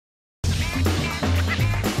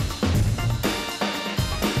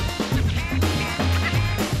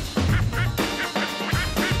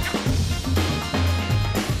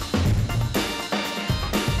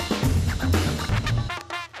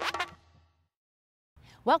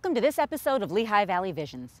Welcome to this episode of Lehigh Valley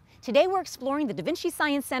Visions. Today we're exploring the Vinci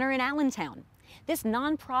Science Center in Allentown. This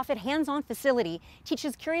nonprofit hands-on facility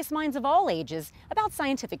teaches curious minds of all ages about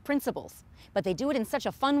scientific principles. But they do it in such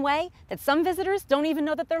a fun way that some visitors don't even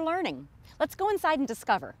know that they're learning. Let's go inside and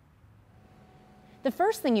discover. The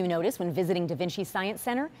first thing you notice when visiting Da Vinci Science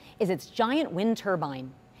Center is its giant wind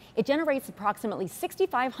turbine. It generates approximately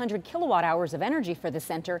 6,500 kilowatt hours of energy for the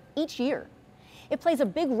center each year. It plays a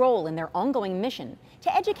big role in their ongoing mission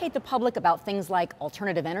to educate the public about things like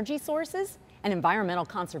alternative energy sources and environmental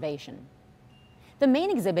conservation. The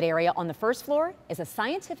main exhibit area on the first floor is a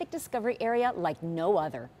scientific discovery area like no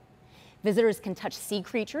other. Visitors can touch sea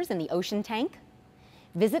creatures in the ocean tank,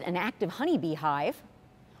 visit an active honeybee hive,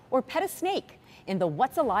 or pet a snake in the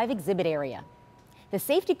What's Alive exhibit area. The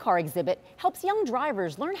safety car exhibit helps young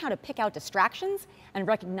drivers learn how to pick out distractions and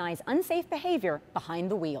recognize unsafe behavior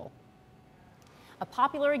behind the wheel. A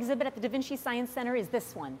popular exhibit at the Da Vinci Science Center is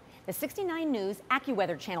this one, the 69 News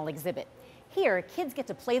Accuweather channel exhibit. Here, kids get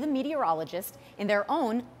to play the meteorologist in their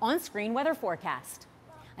own on-screen weather forecast.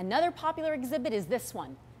 Another popular exhibit is this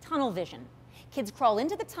one, Tunnel Vision. Kids crawl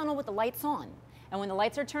into the tunnel with the lights on, and when the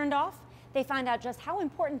lights are turned off, they find out just how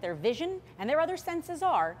important their vision and their other senses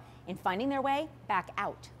are in finding their way back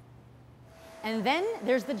out. And then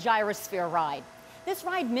there's the Gyrosphere Ride. This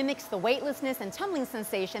ride mimics the weightlessness and tumbling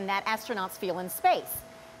sensation that astronauts feel in space.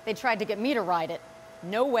 They tried to get me to ride it.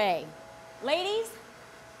 No way. Ladies?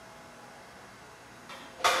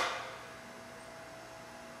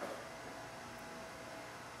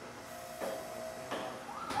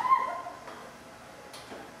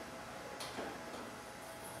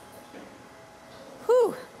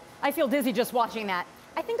 Whew, I feel dizzy just watching that.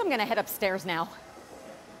 I think I'm gonna head upstairs now.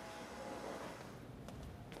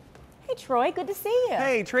 Hey Troy, good to see you.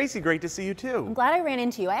 Hey Tracy, great to see you too. I'm glad I ran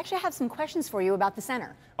into you. I actually have some questions for you about the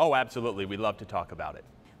center. Oh, absolutely. We'd love to talk about it.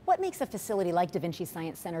 What makes a facility like Da Vinci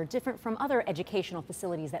Science Center different from other educational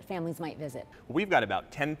facilities that families might visit? We've got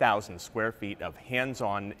about 10,000 square feet of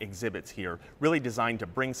hands-on exhibits here, really designed to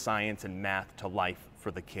bring science and math to life for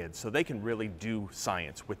the kids so they can really do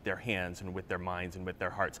science with their hands and with their minds and with their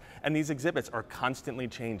hearts. And these exhibits are constantly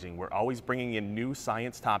changing. We're always bringing in new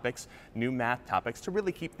science topics, new math topics to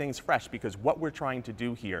really keep things fresh, because what we're trying to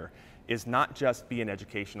do here is not just be an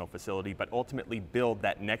educational facility, but ultimately build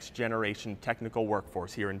that next generation technical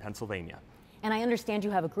workforce here in Pennsylvania. And I understand you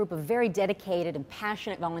have a group of very dedicated and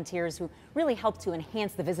passionate volunteers who really help to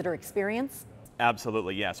enhance the visitor experience.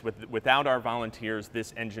 Absolutely, yes. Without our volunteers,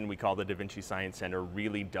 this engine we call the Da Vinci Science Center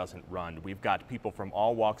really doesn't run. We've got people from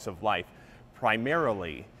all walks of life.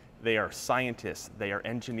 Primarily, they are scientists, they are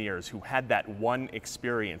engineers who had that one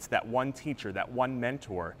experience, that one teacher, that one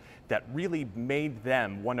mentor that really made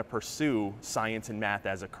them want to pursue science and math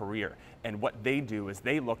as a career. And what they do is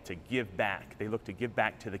they look to give back. They look to give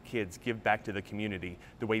back to the kids, give back to the community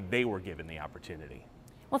the way they were given the opportunity.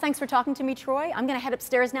 Well, thanks for talking to me, Troy. I'm going to head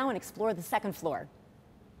upstairs now and explore the second floor.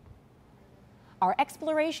 Our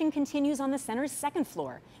exploration continues on the center's second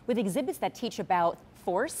floor with exhibits that teach about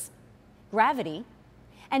force, gravity,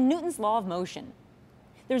 and Newton's law of motion.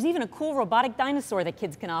 There's even a cool robotic dinosaur that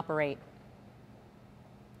kids can operate.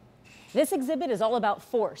 This exhibit is all about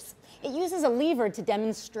force. It uses a lever to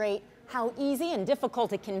demonstrate how easy and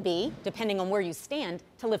difficult it can be, depending on where you stand,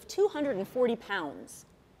 to lift 240 pounds.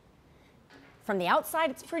 From the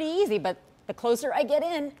outside, it's pretty easy, but the closer I get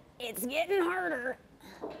in, it's getting harder.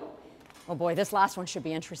 Oh boy, this last one should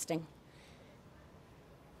be interesting.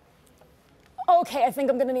 Okay, I think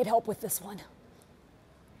I'm gonna need help with this one.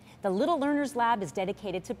 The Little Learners Lab is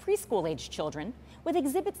dedicated to preschool-age children with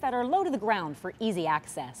exhibits that are low to the ground for easy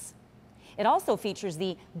access. It also features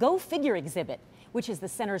the Go Figure exhibit, which is the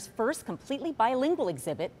center's first completely bilingual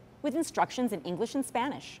exhibit with instructions in English and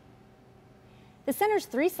Spanish. The center's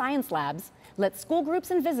 3 science labs let school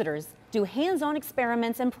groups and visitors do hands-on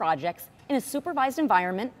experiments and projects in a supervised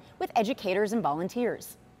environment with educators and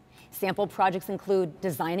volunteers. Sample projects include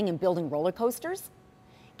designing and building roller coasters,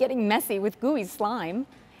 getting messy with gooey slime,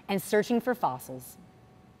 and searching for fossils.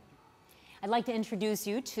 I'd like to introduce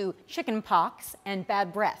you to chicken pox and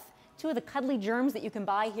bad breath, 2 of the cuddly germs that you can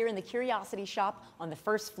buy here in the Curiosity Shop on the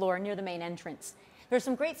first floor near the main entrance. There's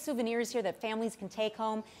some great souvenirs here that families can take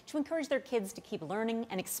home to encourage their kids to keep learning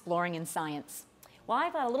and exploring in science. Well,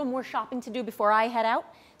 I've got a little more shopping to do before I head out,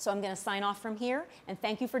 so I'm going to sign off from here, and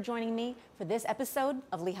thank you for joining me for this episode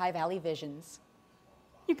of Lehigh Valley Visions.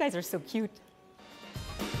 You guys are so cute.